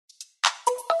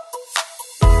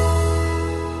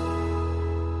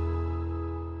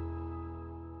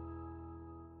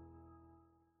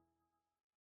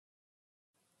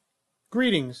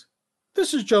Greetings.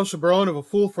 This is Joseph Barone of A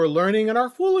Fool for Learning, and our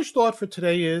foolish thought for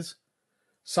today is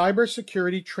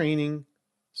Cybersecurity Training,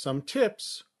 Some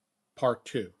Tips, Part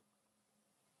 2.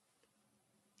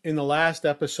 In the last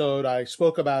episode, I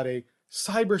spoke about a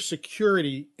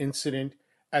cybersecurity incident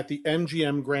at the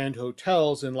MGM Grand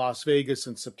Hotels in Las Vegas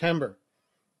in September.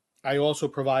 I also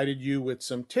provided you with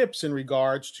some tips in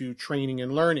regards to training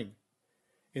and learning.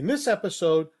 In this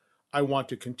episode, I want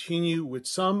to continue with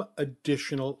some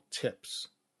additional tips.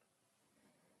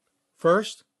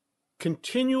 First,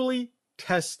 continually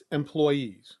test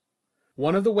employees.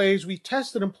 One of the ways we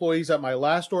tested employees at my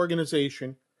last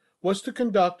organization was to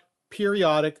conduct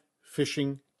periodic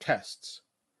phishing tests.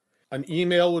 An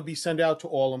email would be sent out to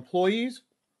all employees,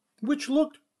 which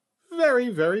looked very,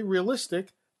 very realistic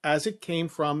as it came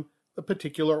from the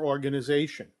particular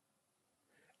organization,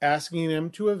 asking them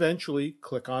to eventually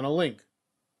click on a link.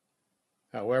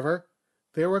 However,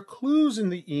 there were clues in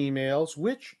the emails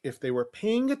which, if they were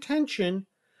paying attention,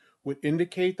 would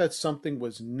indicate that something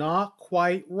was not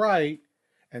quite right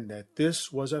and that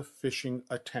this was a phishing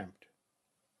attempt.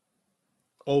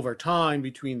 Over time,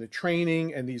 between the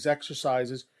training and these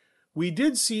exercises, we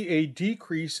did see a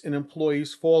decrease in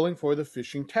employees falling for the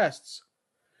phishing tests,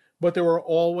 but there were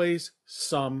always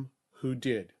some who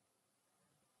did.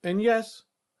 And yes,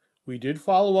 we did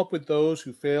follow up with those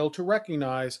who failed to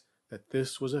recognize that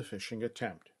this was a phishing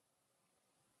attempt.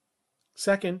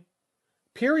 Second,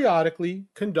 periodically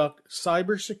conduct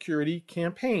cybersecurity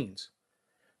campaigns.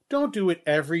 Don't do it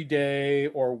every day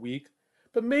or week,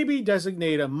 but maybe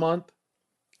designate a month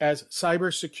as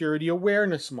Cybersecurity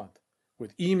Awareness Month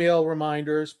with email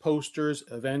reminders, posters,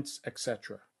 events,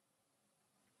 etc.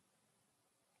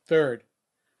 Third,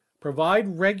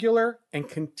 provide regular and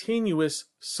continuous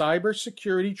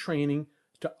cybersecurity training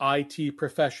to IT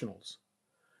professionals.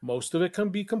 Most of it can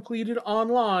be completed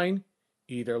online,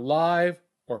 either live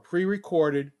or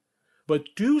pre-recorded,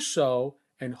 but do so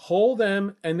and hold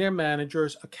them and their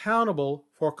managers accountable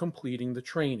for completing the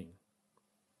training.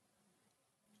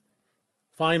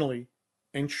 Finally,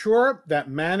 ensure that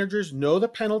managers know the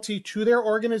penalty to their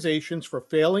organizations for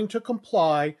failing to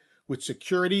comply with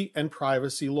security and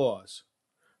privacy laws.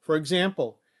 For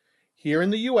example, here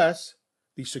in the U.S.,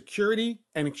 the Security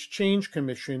and Exchange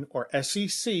Commission, or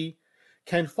SEC,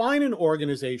 can fine an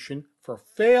organization for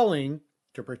failing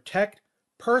to protect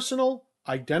personal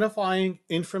identifying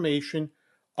information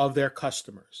of their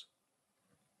customers.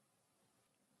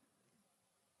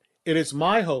 It is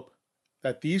my hope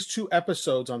that these 2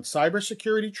 episodes on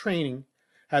cybersecurity training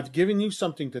have given you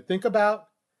something to think about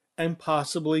and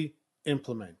possibly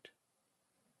implement.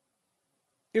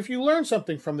 If you learned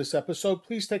something from this episode,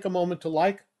 please take a moment to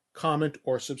like, comment,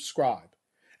 or subscribe.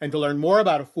 And to learn more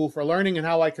about A Fool for Learning and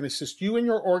how I can assist you and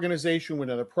your organization with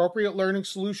an appropriate learning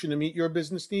solution to meet your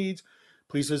business needs,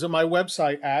 please visit my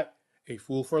website at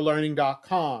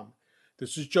afoolforlearning.com.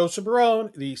 This is Joseph Barone,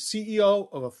 the CEO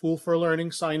of A Fool for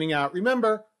Learning, signing out.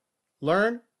 Remember,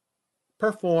 learn,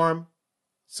 perform,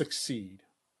 succeed.